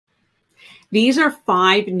These are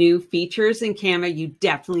 5 new features in Canva you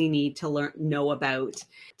definitely need to know about.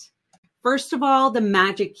 First of all, the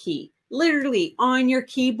magic key. Literally on your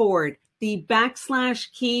keyboard, the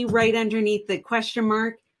backslash key right underneath the question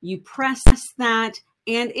mark, you press that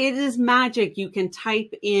and it is magic. You can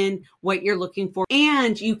type in what you're looking for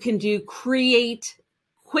and you can create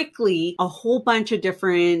quickly a whole bunch of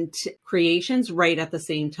different creations right at the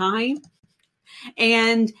same time.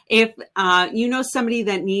 And if you know somebody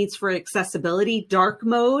that needs for accessibility dark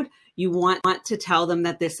mode, you want to tell them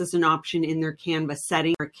that this is an option in their Canva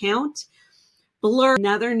setting account. Blur,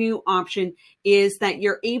 another new option is that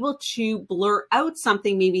you're able to blur out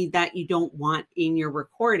something maybe that you don't want in your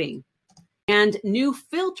recording. And new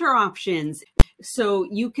filter options. So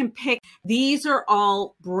you can pick, these are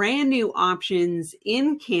all brand new options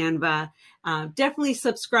in Canva. Definitely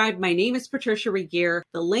subscribe. My name is Patricia Regier.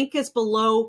 The link is below.